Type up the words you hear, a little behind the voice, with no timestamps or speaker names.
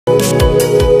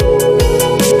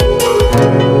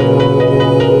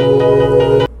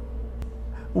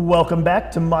Welcome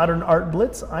back to Modern Art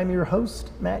Blitz. I'm your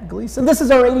host, Matt Gleason. This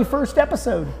is our 81st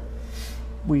episode.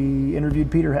 We interviewed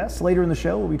Peter Hess. Later in the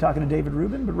show, we'll be talking to David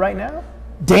Rubin. But right now,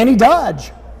 Dani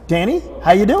Dodge. Dani,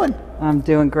 how you doing? I'm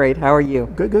doing great. How are you?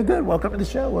 Good, good, good. Welcome to the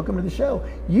show. Welcome to the show.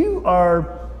 You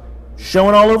are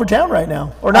showing all over town right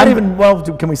now. Or not even, well,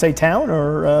 can we say town?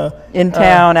 Or in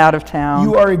town, out of town.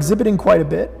 You are exhibiting quite a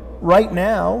bit. Right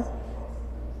now,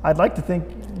 I'd like to think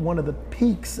one of the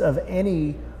peaks of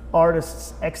any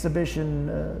artist's exhibition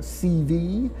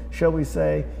CV, shall we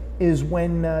say, is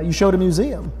when you show at a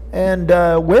museum. And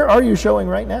where are you showing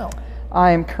right now?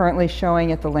 I am currently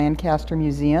showing at the Lancaster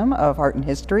Museum of Art and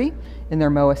History in their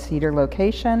Moa Cedar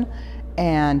location.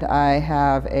 And I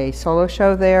have a solo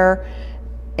show there,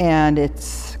 and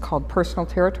it's called Personal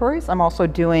Territories. I'm also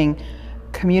doing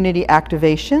community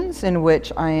activations in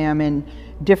which I am in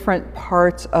different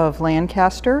parts of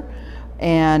Lancaster,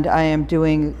 and I am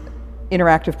doing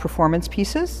interactive performance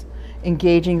pieces,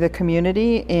 engaging the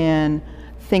community in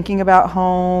thinking about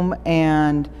home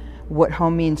and what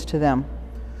home means to them.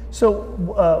 So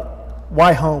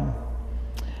why home?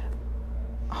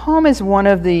 Home is one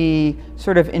of the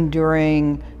sort of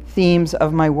enduring themes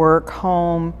of my work.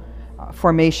 Home,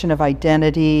 formation of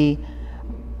identity,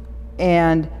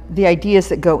 and the ideas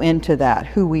that go into that,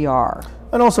 who we are.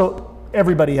 And also,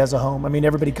 everybody has a home. I mean,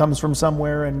 everybody comes from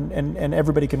somewhere, and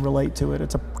everybody can relate to it.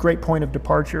 It's a great point of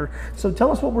departure. So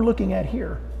tell us what we're looking at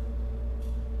here.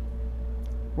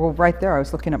 Well, right there, I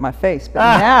was looking at my face, but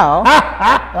now,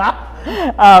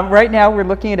 right now we're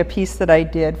looking at a piece that I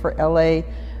did for LA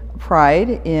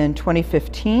Pride in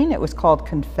 2015. It was called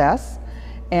Confess,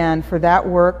 and for that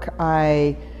work,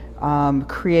 I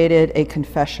created a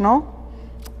confessional,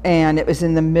 and it was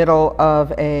in the middle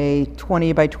of a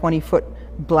 20 by 20 foot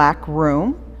black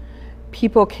room.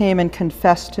 People came and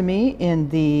confessed to me in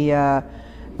the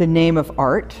name of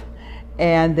art,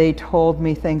 and they told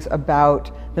me things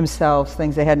about themselves,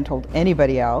 things they hadn't told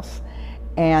anybody else.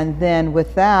 And then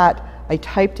with that, I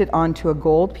typed it onto a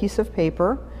gold piece of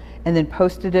paper and then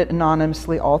posted it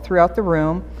anonymously all throughout the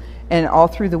room. And all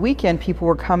through the weekend, people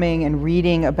were coming and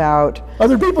reading about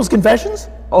other people's confessions?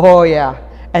 Oh yeah,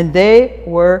 and they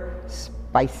were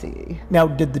spicy. Now,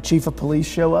 did the chief of police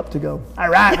show up to go, all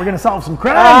right, we're going to solve some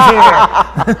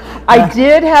crimes here? I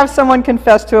did have someone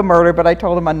confess to a murder, but I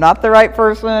told him I'm not the right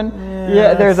person.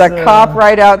 Yeah, there's a cop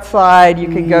right outside. You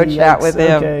can go chat with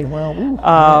him. Okay,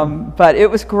 well, but it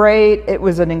was great. It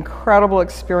was an incredible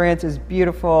experience. It was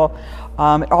beautiful.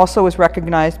 It also was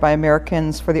recognized by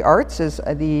Americans for the Arts as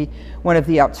one of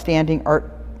the outstanding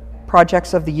art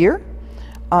projects of the year.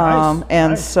 Nice,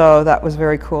 and nice. So that was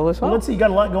very cool as well. Well, let's see, you got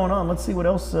a lot going on. Let's see what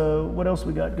else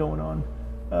we got going on.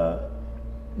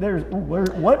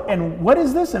 What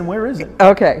is this and where is it?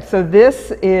 Okay, so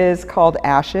this is called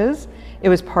Ashes. It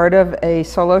was part of a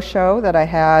solo show that I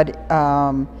had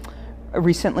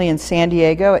recently in San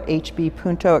Diego at HB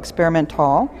Punto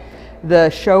Experimental. The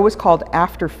show was called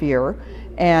After Fear,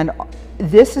 and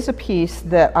this is a piece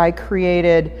that I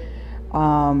created.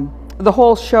 The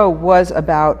whole show was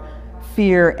about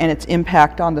fear and its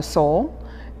impact on the soul.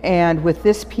 And with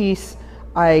this piece,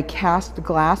 I cast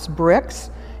glass bricks,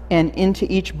 and into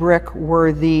each brick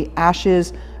were the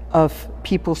ashes of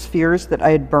people's fears that I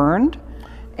had burned.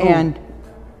 Oh, and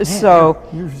man, so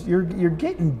you're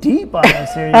getting deep on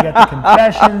us here. You got the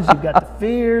confessions, you've got the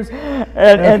fears.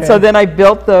 And so then I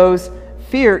built those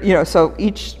so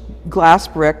each glass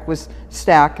brick was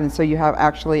stacked, and so you have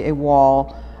actually a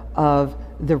wall of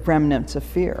the remnants of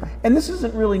fear. And this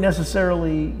isn't really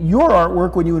necessarily your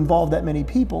artwork when you involve that many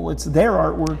people. It's their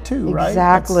artwork too, right?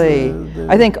 Exactly.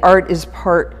 I think art is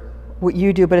part what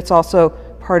you do, but it's also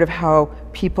part of how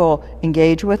people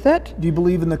engage with it. Do you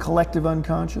believe in the collective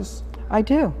unconscious? I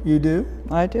do. You do?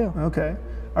 I do. Okay.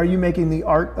 Are you making the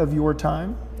art of your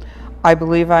time? I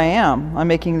believe I am. I'm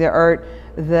making the art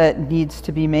that needs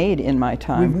to be made in my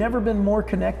time. We've never been more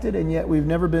connected, and yet we've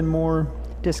never been more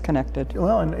disconnected.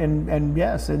 Well, and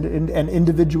yes, and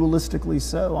individualistically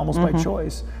so, almost by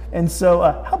choice. And so,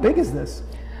 how big is this?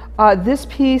 This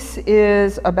piece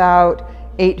is about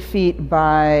 8 feet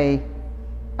by,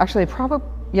 actually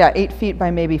 8 feet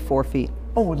by maybe 4 feet.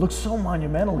 Oh, it looks so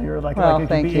monumental here.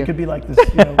 It could be like this.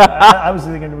 I was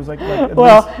thinking it was like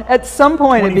well, at some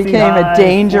point it became a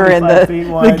danger, and the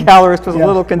gallerist was a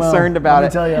little concerned about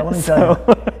it. Let me tell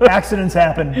you, accidents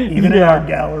happen even in art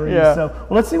galleries. Yeah. So, well,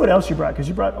 let's see what else you brought, because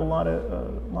you brought a lot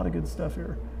of good stuff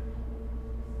here.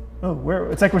 Oh,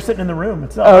 it's like we're sitting in the room.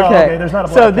 It's okay. There's not a.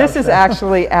 So this is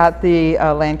actually at the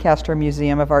Lancaster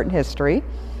Museum of Art and History.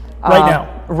 Right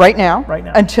now? Right now. Right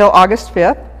now. Until August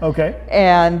 5th. Okay.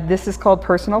 And this is called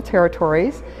Personal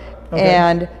Territories. Okay.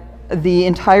 And the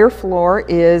entire floor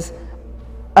is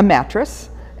a mattress,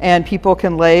 and people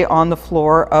can lay on the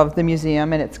floor of the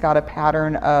museum, and it's got a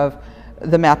pattern of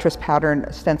the mattress pattern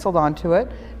stenciled onto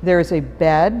it. There's a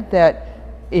bed that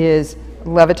is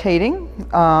levitating,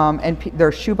 and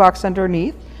there's shoebox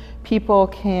underneath. People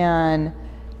can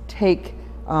take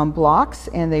blocks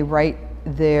and they write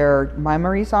their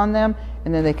memories on them,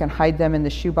 and then they can hide them in the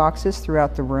shoe boxes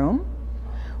throughout the room.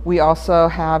 We also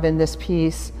have in this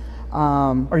piece.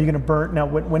 Are you going to burn? Now,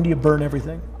 when do you burn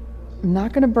everything? I'm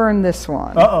not going to burn this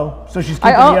one. Uh-oh. So she's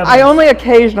keeping the evidence. I only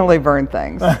occasionally burn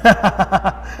things.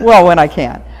 Well, when I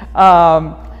can.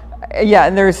 Yeah,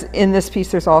 and in this piece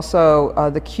there's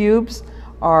also the cubes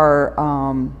are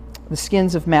the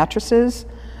skins of mattresses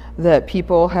that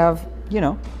people have,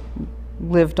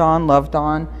 lived on, loved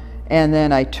on, and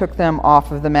then I took them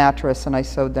off of the mattress and I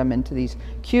sewed them into these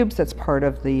cubes. That's part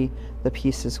of the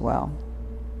piece as well.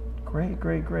 Great,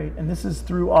 great, great. And this is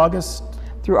through August?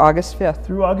 Through August 5th.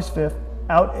 Through August 5th,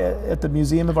 out at the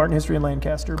Museum of Art and History in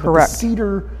Lancaster. Correct. But the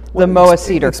cedar. The MOA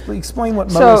cedar. Explain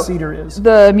what MOA cedar is.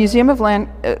 The Museum of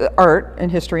Art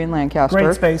and History in Lancaster.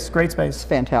 Great space, great space. It's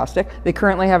fantastic. They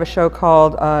currently have a show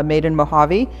called Made in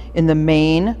Mojave in the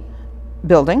main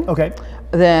building. Okay.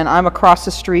 Then I'm across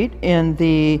the street in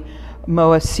the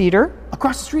MOA cedar.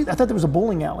 Across the street? I thought there was a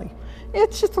bowling alley.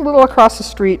 It's just a little across the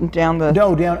street and down the...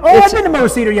 No, down. Oh, I've been to MOA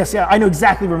Cedar. Yes, yeah. I know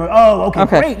exactly where. Oh, okay,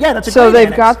 great. Yeah, that's a great So they've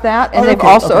annex. got that, and they've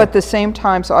also at the same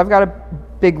time, so I've got a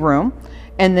big room,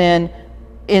 and then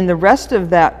in the rest of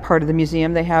that part of the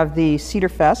museum, they have the Cedar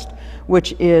Fest,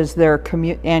 which is their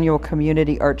annual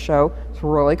community art show. It's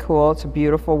really cool. It's a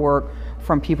beautiful work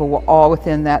from people all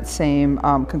within that same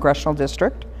congressional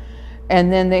district. And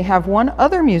then they have one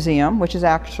other museum, which is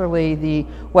actually the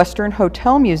Western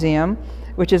Hotel Museum,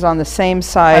 which is on the same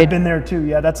side. I've been there too,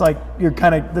 yeah. That's like, you're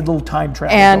kind of the little time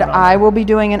travel. And I will be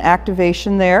doing an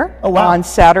activation there on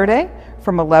Saturday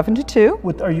from 11 to 2.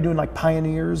 Are you doing like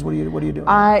pioneers? What are you doing?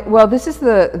 Well, this is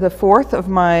the fourth of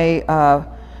my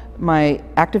my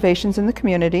activations in the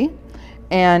community.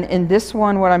 And in this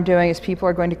one, what I'm doing is people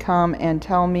are going to come and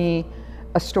tell me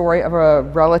a story of a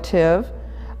relative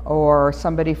or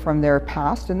somebody from their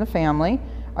past in the family.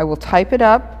 I will type it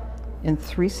up in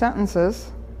 3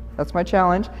 sentences. That's my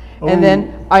challenge. Ooh. And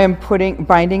then I am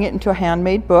binding it into a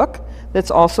handmade book that's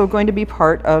also going to be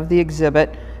part of the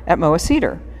exhibit at MOA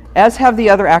Cedar, as have the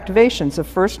other activations. The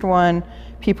first one,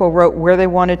 people wrote where they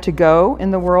wanted to go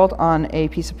in the world on a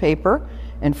piece of paper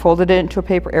and folded it into a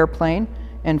paper airplane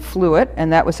and flew it,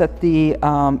 and that was at the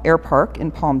air park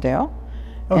in Palmdale.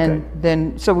 Okay.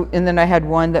 And then I had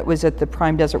one that was at the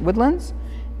Prime Desert Woodlands,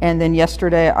 and then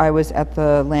yesterday I was at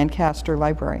the Lancaster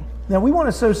Library. Now we want to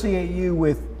associate you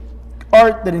with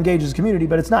art that engages the community,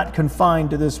 but it's not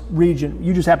confined to this region.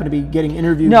 You just happen to be getting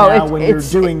interviewed now when you're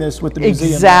doing this with the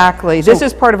museum. Exactly. So, this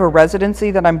is part of a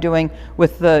residency that I'm doing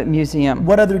with the museum.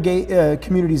 What other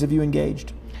communities have you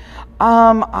engaged?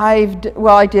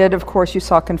 I did, of course, you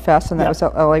saw Confess, and that was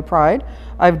at LA Pride.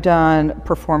 I've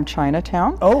performed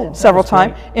Chinatown several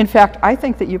times. In fact, I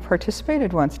think that you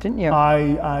participated once, didn't you?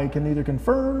 I can neither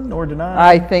confirm nor deny.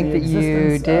 I think that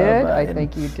you did. I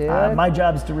think you did. My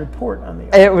job is to report on the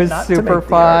art. It was super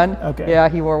fun. Okay. Yeah,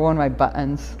 he wore one of my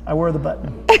buttons. I wore the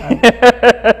button.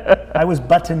 I was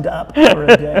buttoned up for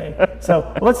a day.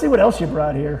 So let's see what else you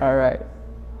brought here. All right.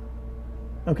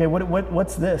 Okay,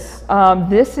 what's this?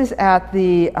 This is at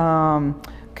the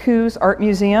Coos Art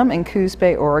Museum in Coos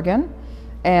Bay, Oregon.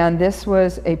 And this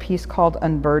was a piece called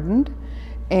Unburdened.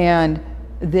 And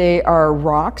they are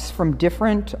rocks from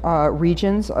different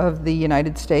regions of the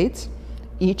United States,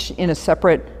 each in a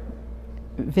separate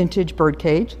vintage bird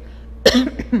cage.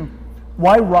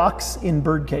 Why rocks in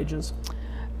bird cages?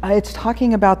 It's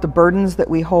talking about the burdens that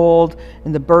we hold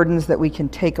and the burdens that we can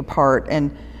take apart.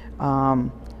 And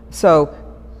so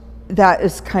that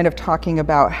is kind of talking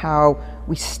about how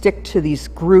we stick to these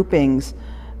groupings,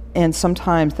 and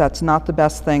sometimes that's not the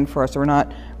best thing for us. We're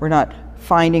not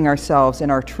finding ourselves in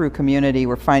our true community.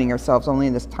 We're finding ourselves only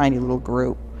in this tiny little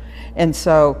group. And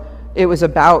so it was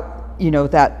about,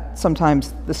 that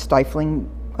sometimes the stifling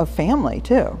of family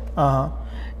too. Uh-huh.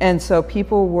 And so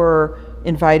people were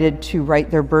invited to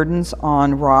write their burdens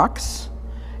on rocks,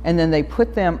 and then they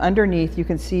put them underneath. You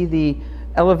can see the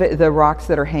rocks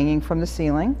that are hanging from the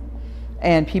ceiling,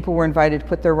 and people were invited to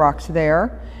put their rocks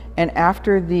there. And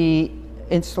after the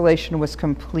installation was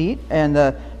complete and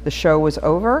the show was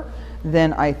over,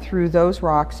 then I threw those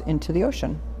rocks into the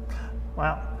ocean.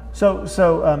 Wow.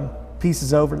 So piece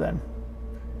is over then?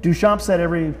 Duchamp said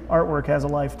every artwork has a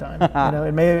lifetime. You know,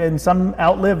 it may, and some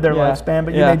outlived their lifespan,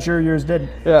 but you made sure yours didn't.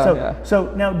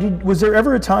 So now, was there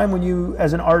ever a time when you,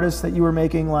 as an artist, that you were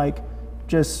making like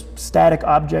just static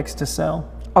objects to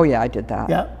sell? Oh yeah, I did that.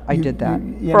 Yeah, I did that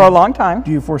for a long time.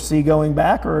 Do you foresee going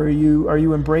back, or are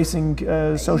you embracing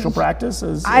social practice?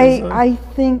 I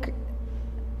think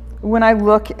when I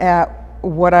look at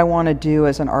what I want to do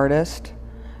as an artist,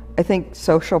 I think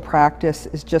social practice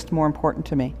is just more important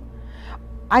to me.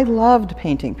 I loved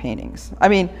painting paintings. I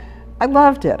mean, I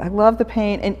loved it. I love the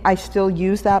paint, and I still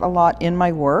use that a lot in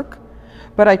my work,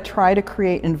 but I try to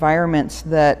create environments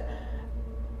that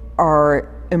are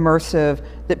immersive,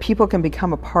 that people can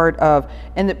become a part of,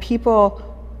 and that people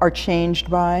are changed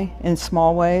by in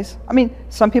small ways. I mean,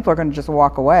 some people are going to just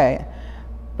walk away,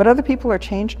 but other people are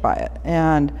changed by it.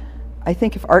 And I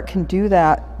think if art can do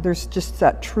that, there's just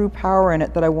that true power in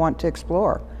it that I want to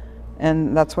explore.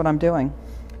 And that's what I'm doing.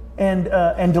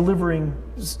 And delivering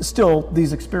still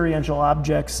these experiential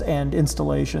objects and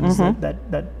installations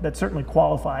that certainly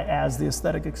qualify as the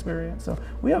aesthetic experience. So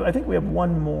I think we have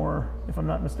one more, if I'm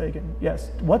not mistaken.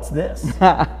 Yes. What's this?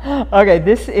 Okay,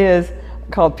 this is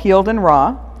called Peeled and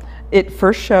Raw. It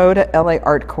first showed at LA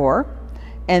Art Corps,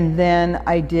 and then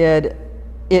I did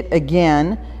it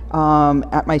again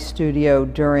at my studio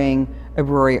during a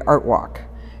brewery art walk.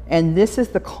 And this is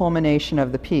the culmination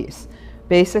of the piece.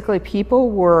 Basically, people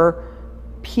were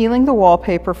peeling the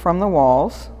wallpaper from the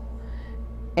walls,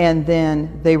 and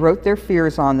then they wrote their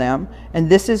fears on them, and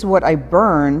this is what I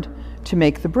burned to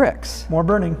make the bricks. More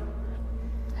burning.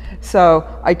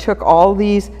 So I took all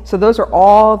these, so those are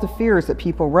all the fears that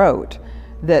people wrote,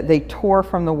 that they tore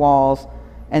from the walls,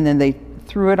 and then they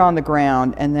threw it on the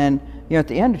ground, and then at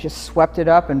the end, it just swept it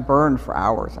up and burned for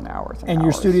hours and hours and hours. And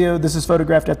your studio, this is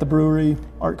photographed at the Brewery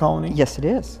Art Colony? Yes, it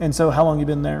is. And so how long have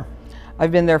you been there?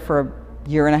 I've been there for a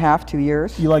year and a half, 2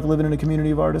 years. You like living in a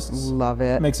community of artists? Love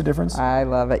it. Makes a difference? I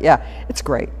love it. Yeah, it's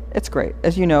great. It's great,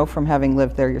 as you know from having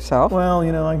lived there yourself. Well,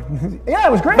 yeah,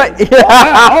 it was great. But,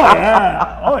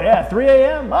 Oh yeah, 3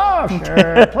 a.m. Oh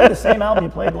sure. Play the same album you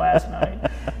played last night.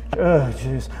 Oh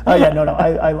jeez. Oh yeah, no.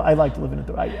 I liked living at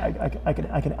the.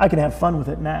 I can have fun with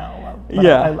it now. But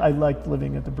I liked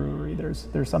living at the brewery.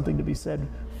 There's something to be said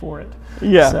for it.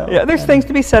 Yeah, so, There's things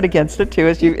to be said against it too,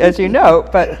 as you know.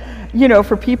 But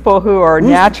for people who are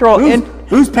natural.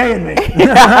 Who's paying me?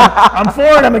 I'm for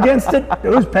it. I'm against it.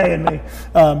 Who's paying me?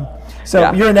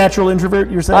 You're a natural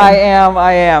introvert, you're saying?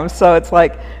 I am. So it's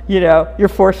like, you're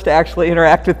forced to actually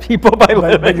interact with people by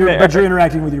living there. But you're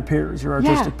interacting with your peers, your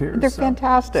artistic peers. They're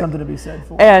fantastic. Something to be said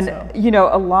for it. And, so.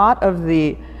 A lot of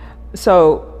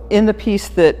in the piece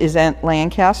that is at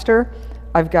Lancaster,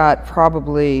 I've got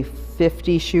probably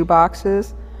 50 shoe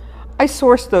boxes. I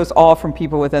sourced those all from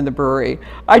people within the brewery.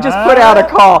 I just put out a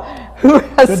call. Who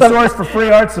has good source for free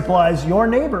art supplies? Your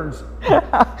neighbors.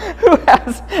 Who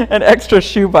has an extra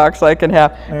shoebox I can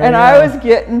have? I was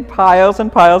getting piles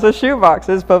and piles of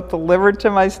shoeboxes, both delivered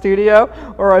to my studio,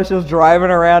 or I was just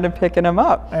driving around and picking them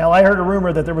up. Well, I heard a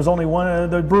rumor that there was only one.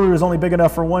 The brewery was only big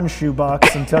enough for one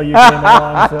shoebox until you came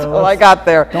along. So until I got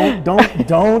there.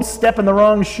 Don't step in the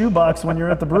wrong shoebox when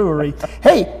you're at the brewery.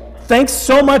 Hey. Thanks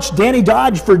so much, Dani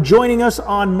Dodge, for joining us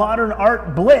on Modern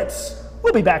Art Blitz.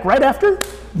 We'll be back right after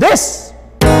this.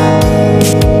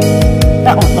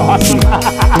 That was awesome.